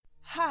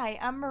Hi,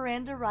 I'm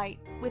Miranda Wright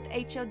with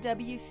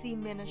HOWC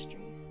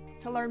Ministries.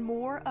 To learn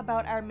more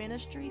about our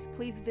ministries,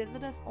 please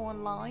visit us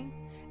online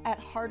at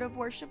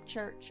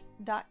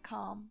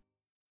heartofworshipchurch.com.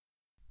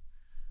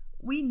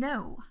 We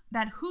know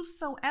that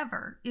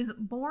whosoever is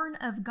born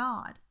of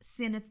God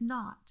sinneth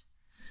not,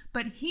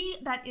 but he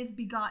that is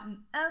begotten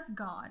of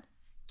God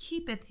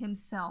keepeth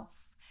himself,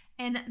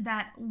 and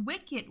that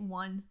wicked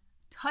one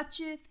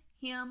toucheth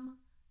him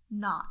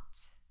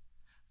not.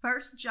 1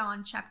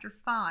 John chapter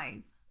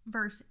 5,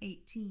 verse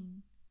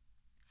 18.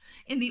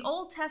 In the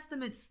Old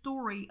Testament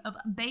story of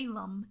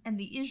Balaam and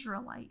the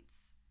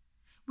Israelites,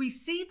 we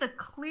see the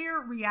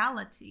clear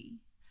reality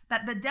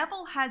that the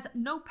devil has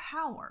no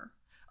power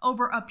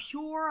over a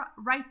pure,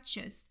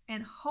 righteous,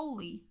 and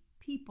holy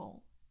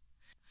people.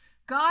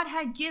 God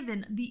had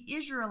given the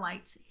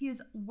Israelites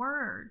his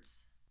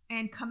words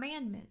and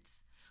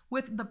commandments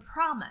with the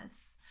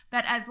promise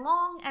that as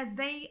long as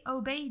they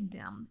obeyed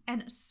them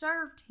and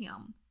served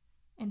him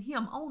and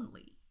him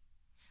only,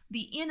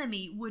 the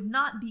enemy would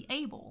not be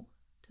able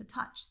to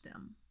touch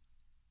them.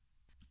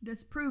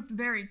 This proved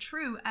very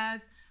true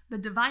as the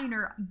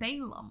diviner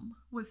Balaam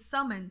was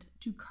summoned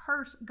to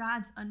curse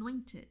God's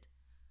anointed,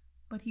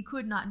 but he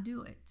could not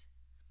do it.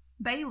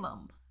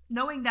 Balaam,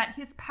 knowing that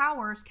his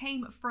powers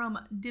came from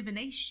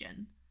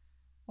divination,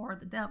 or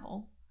the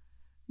devil,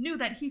 knew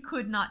that he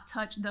could not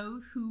touch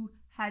those who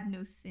had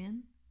no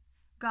sin,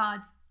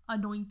 God's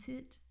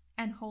anointed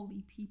and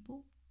holy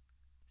people.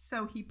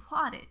 So he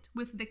plotted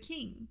with the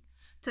king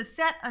to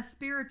set a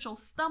spiritual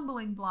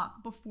stumbling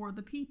block before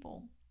the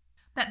people,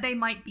 that they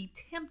might be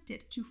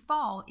tempted to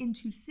fall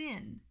into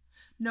sin,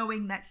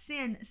 knowing that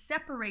sin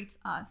separates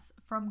us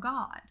from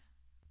God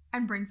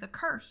and brings a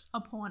curse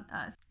upon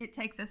us. It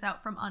takes us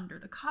out from under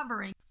the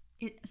covering.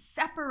 It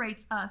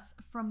separates us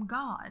from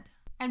God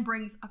and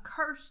brings a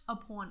curse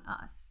upon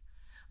us.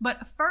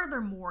 But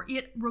furthermore,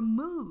 it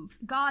removes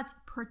God's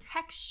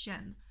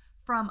protection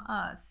from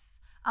us,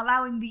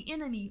 allowing the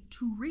enemy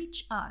to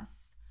reach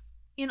us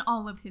in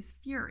all of his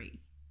fury,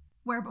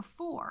 where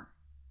before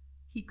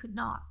he could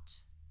not.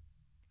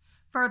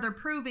 Further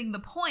proving the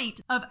point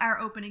of our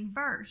opening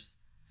verse,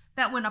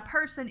 that when a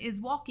person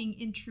is walking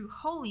in true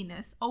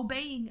holiness,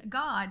 obeying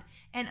God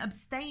and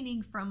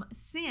abstaining from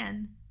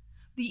sin,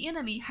 the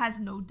enemy has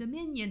no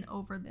dominion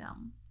over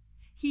them.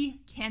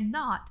 He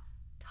cannot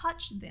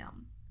touch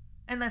them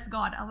unless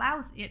God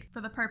allows it for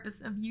the purpose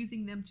of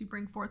using them to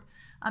bring forth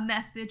a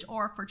message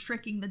or for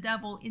tricking the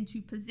devil into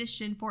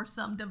position for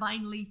some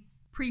divinely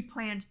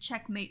pre-planned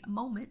checkmate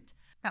moment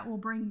that will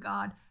bring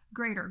God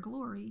greater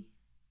glory.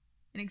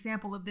 An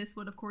example of this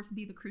would, of course,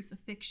 be the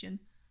crucifixion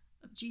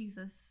of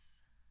Jesus.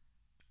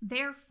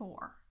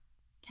 Therefore,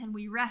 can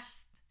we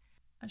rest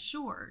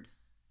assured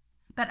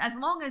that as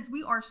long as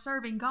we are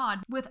serving God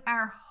with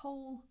our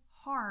whole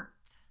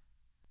heart,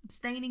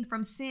 abstaining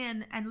from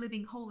sin and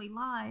living holy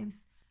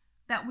lives,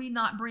 that we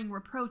not bring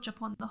reproach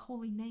upon the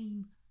holy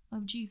name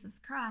of Jesus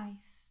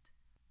Christ,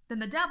 then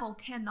the devil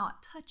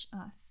cannot touch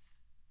us.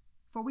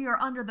 For we are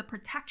under the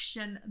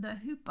protection, the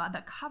huppah,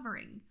 the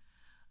covering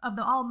of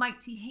the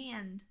almighty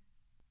hand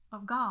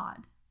of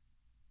God.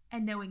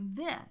 And knowing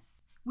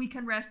this, we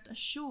can rest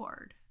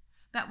assured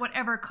that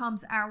whatever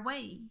comes our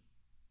way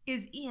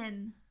is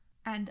in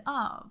and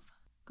of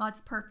God's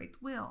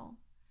perfect will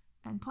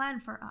and plan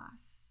for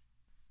us,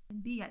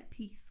 and be at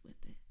peace with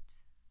it.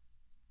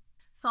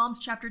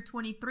 Psalms chapter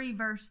 23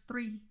 verse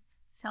 3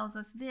 tells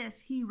us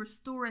this: He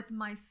restoreth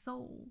my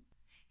soul.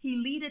 He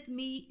leadeth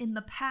me in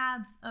the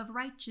paths of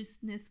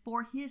righteousness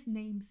for his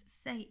name's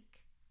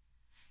sake.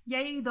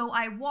 Yea, though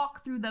I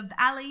walk through the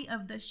valley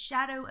of the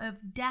shadow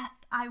of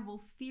death, I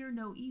will fear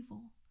no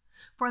evil,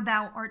 for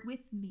thou art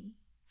with me.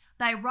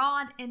 Thy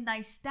rod and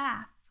thy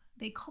staff,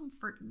 they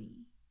comfort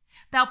me.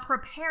 Thou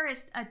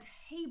preparest a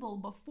table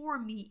before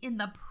me in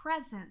the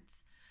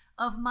presence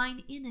of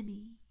mine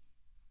enemy.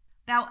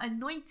 Thou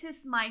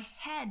anointest my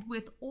head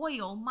with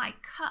oil, my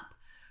cup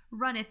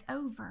runneth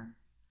over.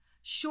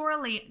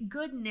 Surely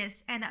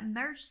goodness and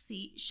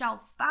mercy shall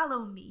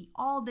follow me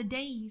all the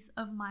days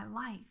of my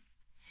life,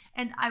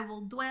 and I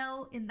will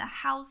dwell in the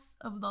house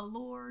of the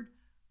Lord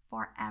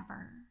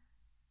forever.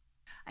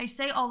 I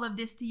say all of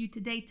this to you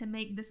today to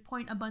make this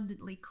point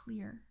abundantly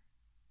clear.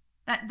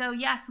 That though,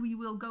 yes, we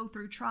will go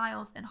through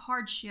trials and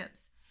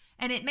hardships,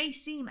 and it may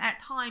seem at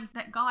times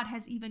that God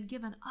has even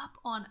given up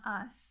on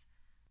us,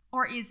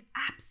 or is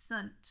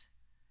absent,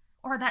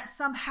 or that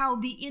somehow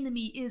the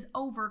enemy is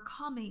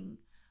overcoming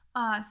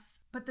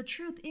us. But the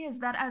truth is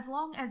that as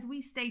long as we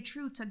stay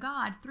true to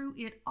God through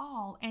it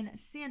all and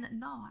sin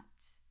not,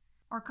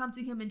 or come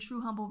to him in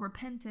true humble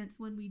repentance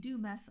when we do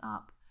mess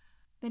up,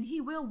 then he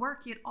will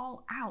work it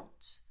all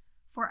out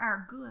for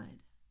our good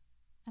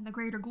and the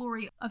greater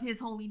glory of his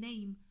holy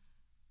name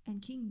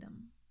and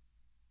kingdom.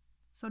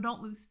 So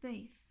don't lose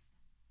faith.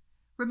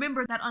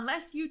 Remember that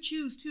unless you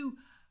choose to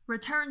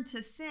return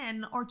to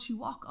sin or to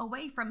walk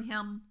away from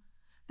him,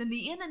 then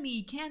the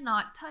enemy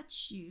cannot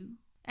touch you.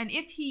 And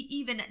if he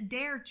even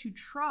dare to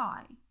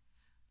try,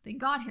 then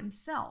God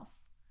himself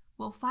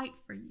will fight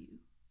for you.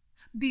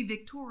 Be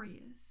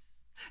victorious.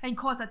 and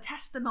cause a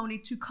testimony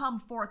to come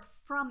forth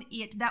from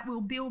it that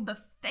will build the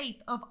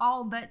faith of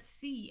all that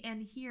see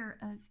and hear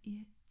of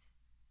it.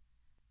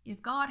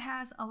 If God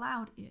has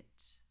allowed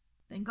it,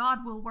 then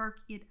God will work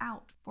it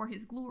out for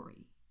his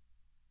glory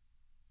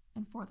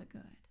and for the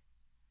good.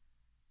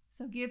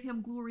 So give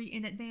him glory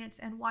in advance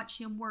and watch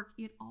him work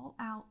it all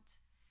out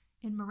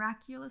in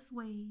miraculous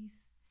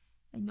ways.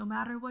 And no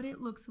matter what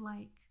it looks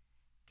like,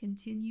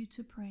 continue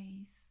to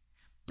praise.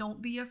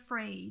 Don't be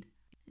afraid.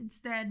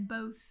 Instead,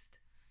 boast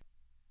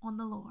on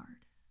the Lord.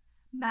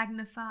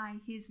 Magnify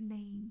his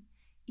name,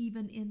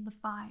 even in the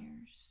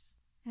fires.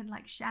 And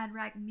like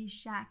Shadrach,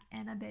 Meshach,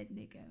 and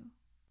Abednego,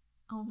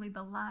 only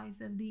the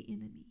lies of the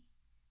enemy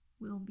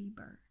will be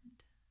burned.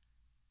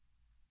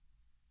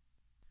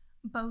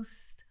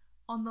 Boast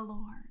on the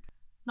Lord,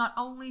 not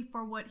only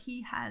for what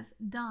he has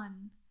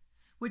done,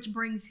 which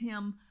brings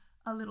him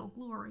a little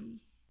glory,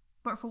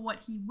 but for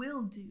what he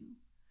will do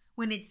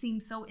when it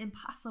seems so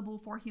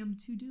impossible for him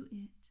to do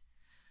it.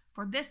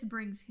 For this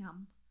brings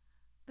him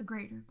the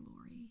greater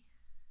glory.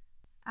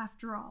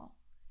 After all,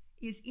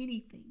 is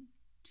anything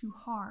too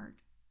hard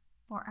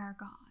for our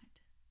God?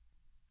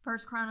 1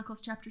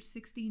 Chronicles chapter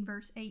 16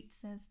 verse 8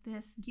 says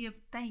this: give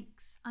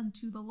thanks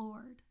unto the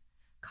Lord,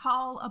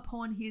 call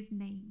upon his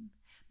name,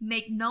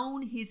 make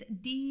known his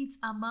deeds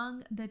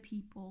among the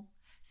people,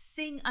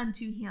 sing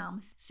unto him,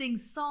 sing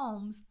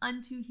psalms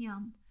unto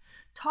him.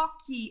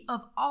 Talk ye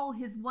of all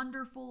his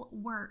wonderful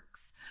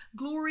works.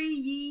 Glory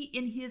ye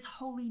in his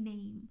holy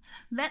name.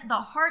 Let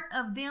the heart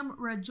of them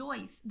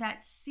rejoice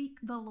that seek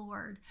the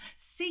Lord.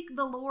 Seek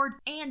the Lord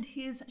and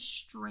his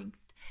strength.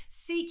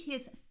 Seek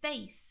his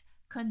face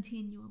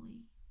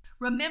continually.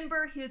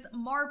 Remember his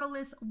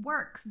marvelous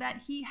works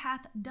that he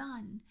hath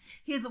done,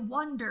 his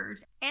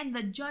wonders and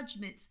the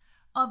judgments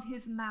of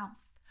his mouth.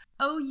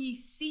 O ye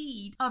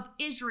seed of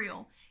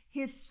Israel,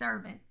 his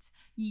servant,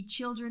 ye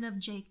children of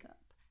Jacob,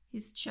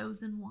 his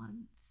chosen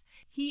ones.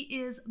 He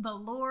is the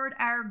Lord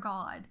our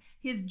God.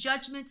 His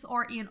judgments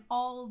are in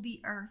all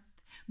the earth.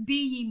 Be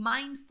ye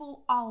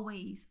mindful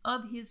always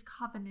of his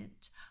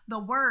covenant, the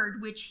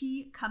word which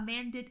he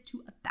commanded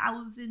to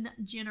 1,000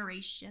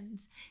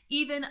 generations,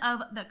 even of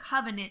the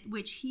covenant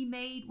which he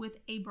made with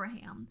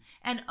Abraham,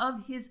 and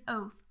of his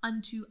oath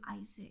unto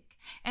Isaac,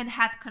 and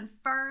hath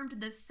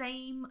confirmed the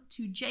same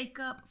to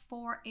Jacob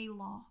for a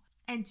law,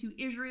 and to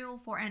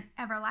Israel for an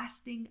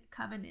everlasting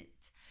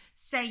covenant,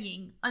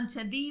 saying,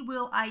 unto thee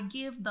will I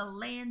give the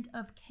land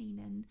of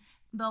Canaan,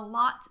 the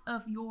lot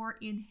of your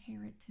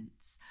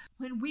inheritance.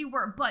 When we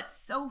were but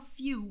so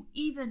few,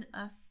 even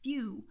a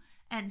few,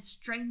 and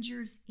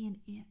strangers in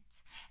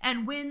it.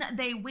 And when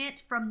they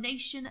went from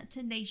nation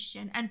to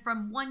nation, and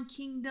from one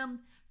kingdom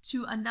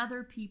to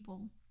another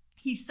people,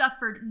 he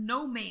suffered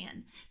no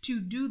man to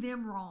do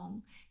them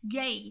wrong.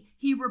 Yea,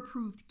 he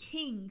reproved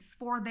kings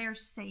for their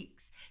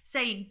sakes,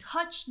 saying,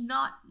 touch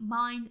not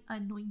mine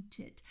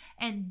anointed,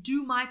 and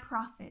do my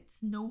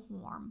prophets no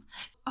harm.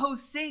 O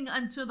sing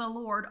unto the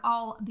Lord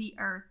all the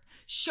earth.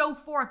 Show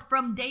forth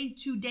from day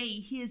to day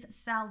his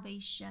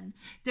salvation.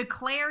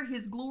 Declare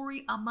his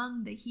glory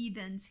among the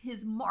heathens,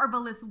 his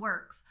marvelous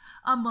works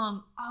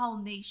among all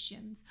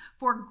nations.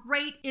 For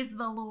great is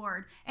the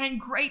Lord, and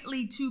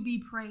greatly to be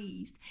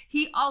praised.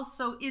 He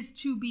also is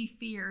to be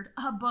feared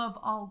above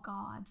all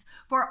gods.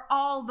 For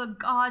all the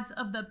gods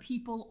of the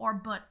people are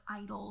but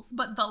idols,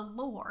 but the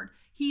Lord,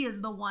 he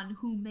is the one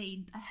who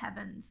made the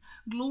heavens.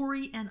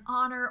 Glory and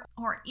honor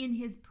are in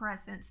his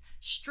presence.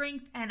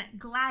 Strength and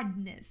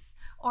gladness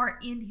are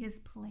in his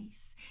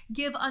place.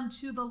 Give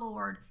unto the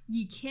Lord,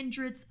 ye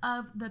kindreds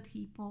of the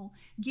people.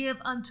 Give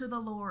unto the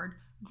Lord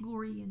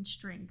glory and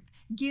strength.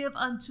 Give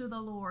unto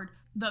the Lord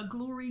the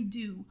glory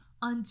due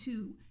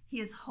unto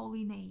his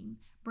holy name.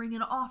 Bring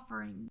an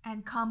offering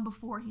and come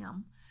before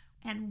him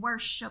and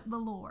worship the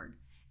Lord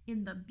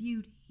in the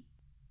beauty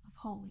of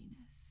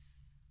holiness.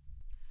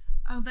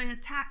 Oh, the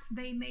attacks,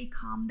 they may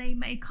come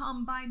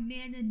by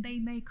men and they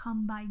may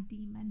come by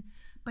demon,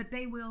 but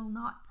they will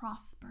not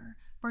prosper.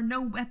 For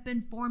no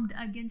weapon formed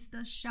against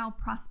us shall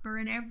prosper,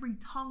 and every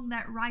tongue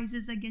that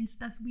rises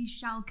against us we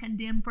shall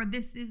condemn. For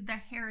this is the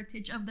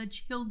heritage of the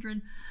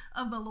children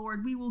of the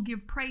Lord. We will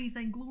give praise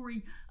and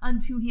glory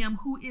unto him,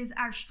 who is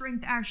our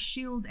strength, our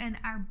shield, and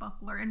our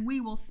buckler. And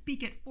we will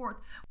speak it forth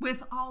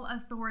with all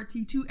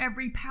authority to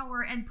every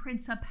power and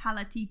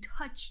principality.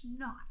 Touch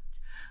not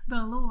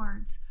the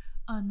Lord's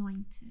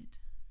anointed.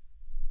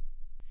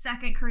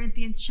 2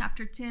 Corinthians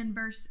chapter 10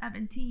 verse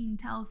 17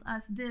 tells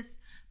us this: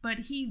 but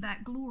he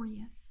that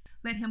glorieth,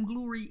 let him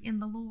glory in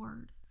the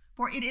Lord.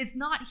 For it is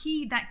not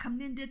he that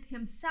commendeth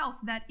himself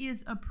that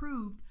is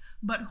approved,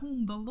 but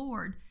whom the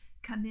Lord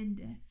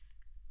commendeth.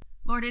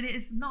 Lord, it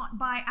is not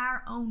by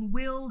our own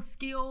will,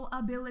 skill,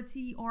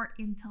 ability, or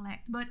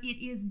intellect, but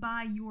it is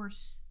by your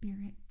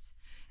Spirit.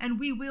 And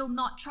we will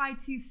not try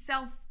to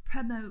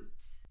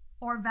self-promote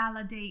or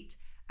validate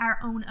our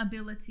own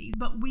abilities,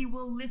 but we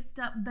will lift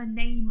up the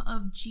name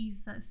of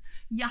Jesus,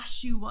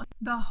 Yeshua,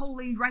 the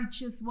holy,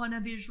 righteous one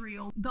of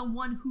Israel, the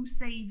one who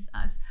saves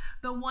us,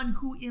 the one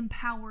who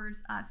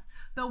empowers us,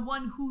 the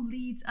one who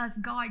leads us,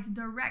 guides,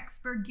 directs,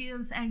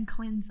 forgives, and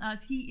cleanses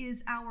us. He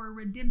is our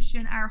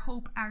redemption, our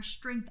hope, our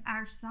strength,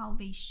 our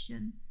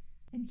salvation,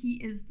 and he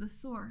is the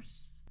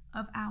source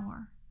of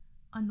our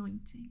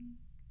anointing.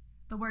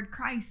 The word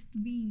Christ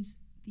means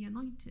the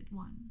anointed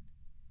one.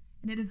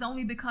 And it is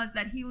only because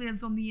that he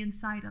lives on the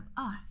inside of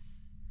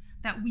us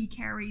that we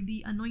carry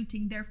the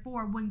anointing.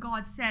 Therefore, when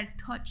God says,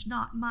 touch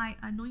not my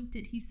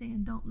anointed, he's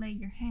saying, don't lay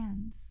your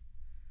hands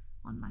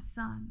on my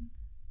son.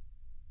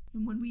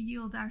 And when we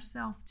yield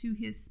ourselves to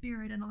his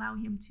spirit and allow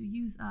him to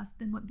use us,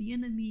 then what the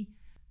enemy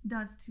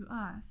does to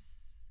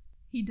us,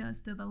 he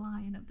does to the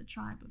Lion of the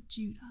tribe of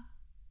Judah.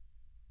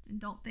 And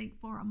don't think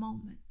for a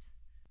moment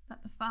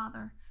that the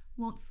Father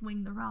won't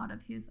swing the rod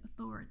of his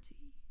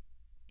authority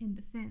in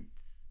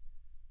defense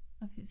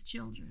of his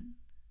children.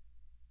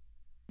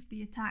 If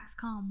the attacks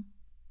come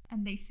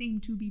and they seem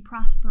to be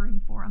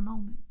prospering for a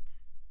moment,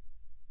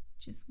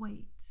 just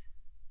wait.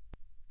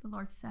 The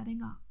Lord's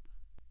setting up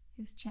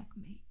his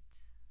checkmate,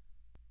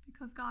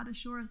 because God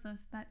assures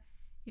us that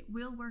it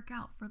will work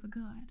out for the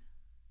good.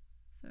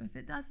 So if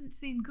it doesn't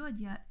seem good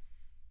yet,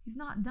 he's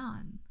not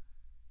done.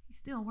 He's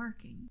still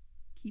working.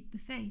 Keep the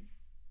faith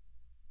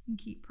and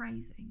keep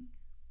praising.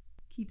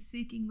 Keep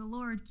seeking the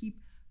Lord.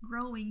 Keep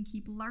growing,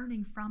 keep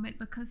learning from it,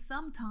 because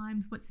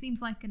sometimes what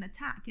seems like an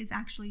attack is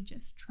actually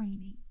just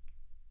training.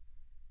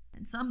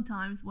 And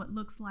sometimes what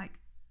looks like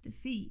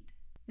defeat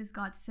is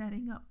God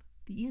setting up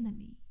the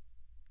enemy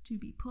to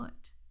be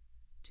put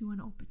to an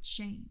open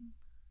shame.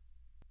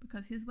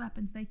 Because his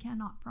weapons, they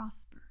cannot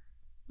prosper,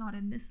 not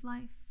in this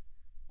life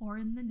or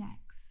in the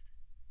next.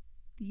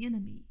 The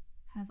enemy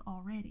has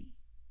already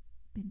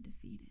been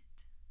defeated.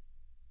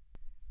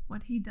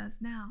 What he does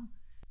now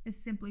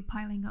is simply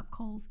piling up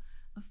coals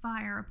of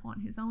fire upon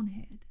his own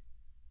head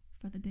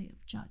for the day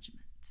of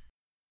judgment.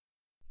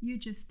 You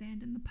just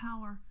stand in the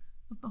power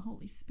of the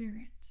Holy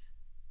Spirit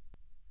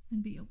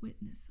and be a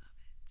witness of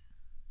it.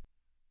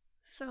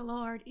 So,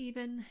 Lord,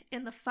 even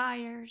in the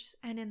fires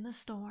and in the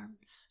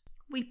storms,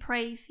 we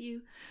praise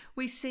you.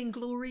 We sing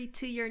glory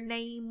to your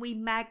name. We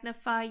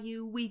magnify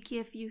you. We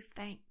give you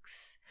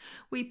thanks.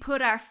 We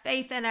put our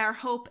faith and our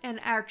hope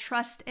and our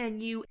trust in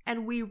you,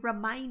 and we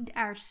remind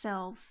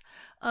ourselves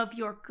of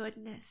your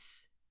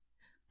goodness,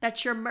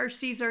 that your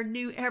mercies are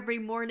new every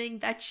morning,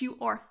 that you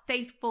are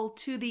faithful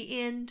to the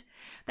end,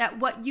 that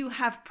what you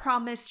have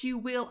promised you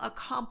will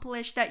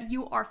accomplish, that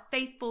you are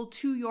faithful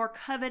to your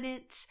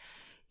covenants,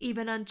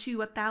 even unto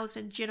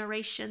 1,000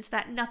 generations,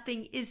 that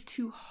nothing is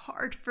too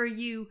hard for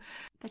you,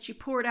 that you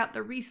poured out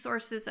the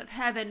resources of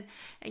heaven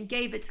and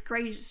gave its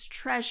greatest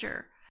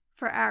treasure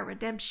for our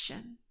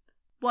redemption.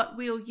 What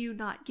will you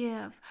not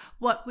give?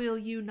 What will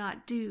you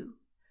not do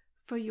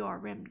for your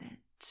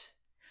remnant?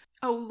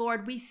 Oh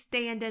Lord, we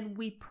stand and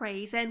we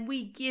praise and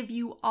we give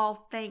you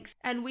all thanks,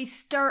 and we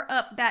stir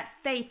up that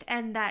faith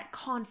and that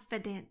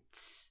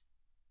confidence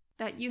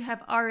that you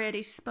have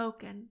already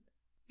spoken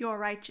your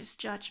righteous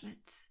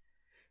judgments,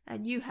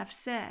 and you have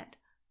said,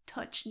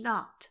 touch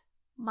not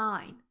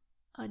mine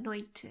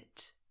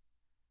anointed,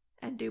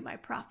 and do my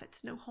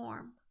prophets no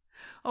harm.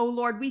 Oh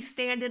Lord, we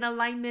stand in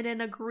alignment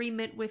and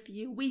agreement with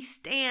you. We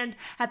stand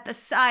at the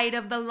side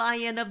of the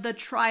Lion of the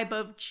tribe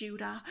of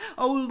Judah.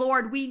 Oh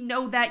Lord, we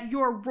know that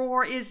your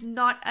roar is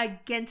not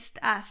against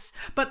us,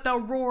 but the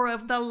roar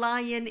of the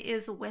Lion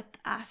is with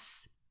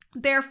us.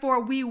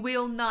 Therefore we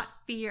will not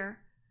fear,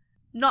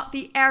 not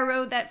the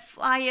arrow that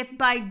flieth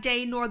by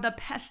day, nor the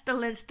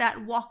pestilence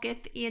that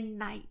walketh in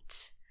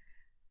night.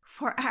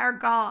 For our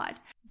God,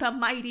 the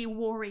mighty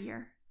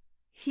warrior,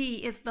 he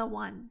is the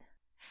one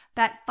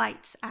that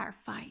fights our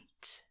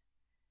fight.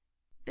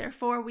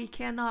 Therefore we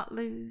cannot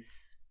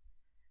lose.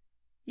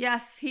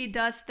 Yes, he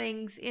does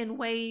things in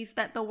ways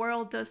that the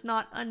world does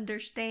not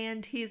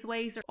understand. His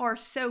ways are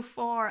so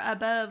far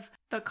above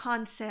the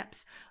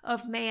concepts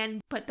of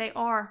man, but they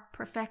are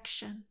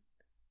perfection.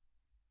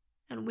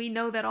 And we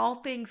know that all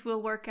things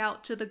will work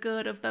out to the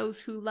good of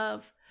those who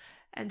love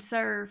and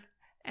serve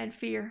and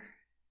fear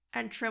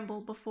and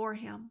tremble before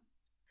him,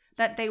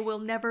 that they will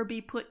never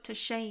be put to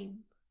shame,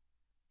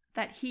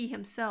 that he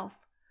himself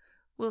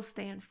will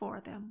stand for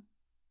them.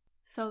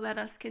 So let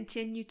us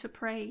continue to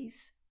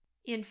praise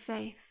in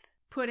faith,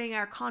 putting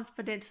our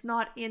confidence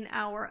not in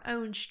our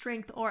own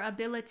strength or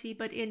ability,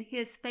 but in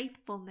his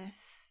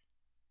faithfulness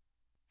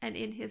and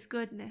in his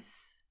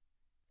goodness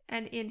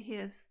and in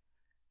his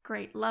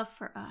great love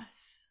for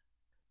us.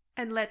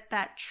 And let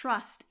that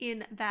trust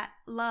in that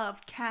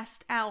love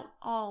cast out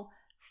all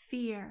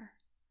fear,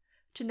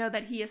 to know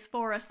that he is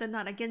for us and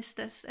not against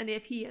us. And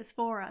if he is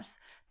for us,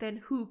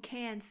 then who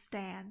can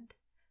stand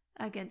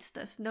against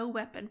us? No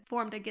weapon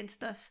formed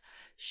against us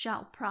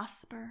shall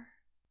prosper.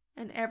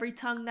 And every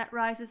tongue that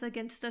rises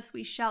against us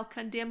we shall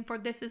condemn, for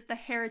this is the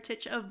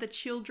heritage of the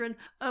children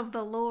of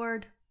the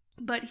Lord.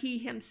 But he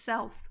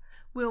himself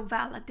will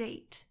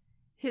validate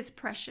his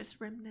precious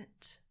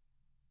remnant.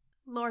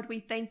 Lord, we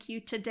thank you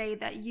today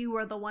that you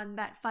are the one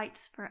that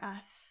fights for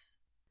us,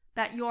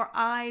 that your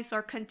eyes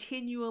are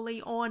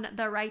continually on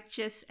the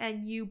righteous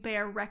and you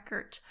bear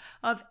record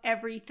of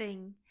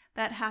everything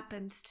that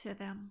happens to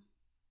them.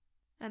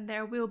 And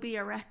there will be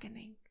a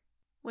reckoning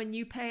when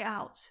you pay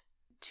out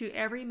to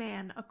every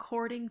man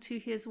according to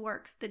his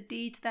works, the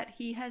deeds that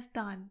he has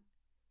done.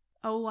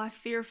 Oh, I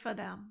fear for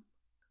them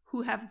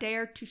who have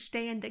dared to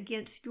stand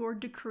against your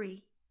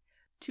decree,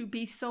 to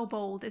be so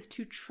bold as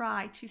to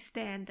try to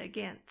stand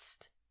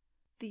against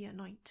the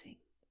anointing.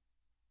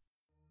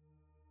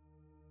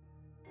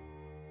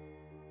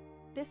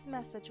 This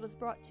message was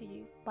brought to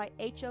you by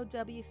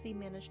HOWC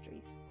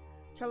Ministries.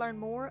 To learn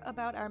more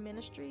about our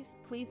ministries,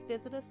 please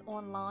visit us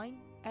online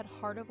at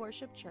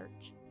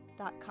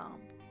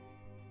heartofworshipchurch.com.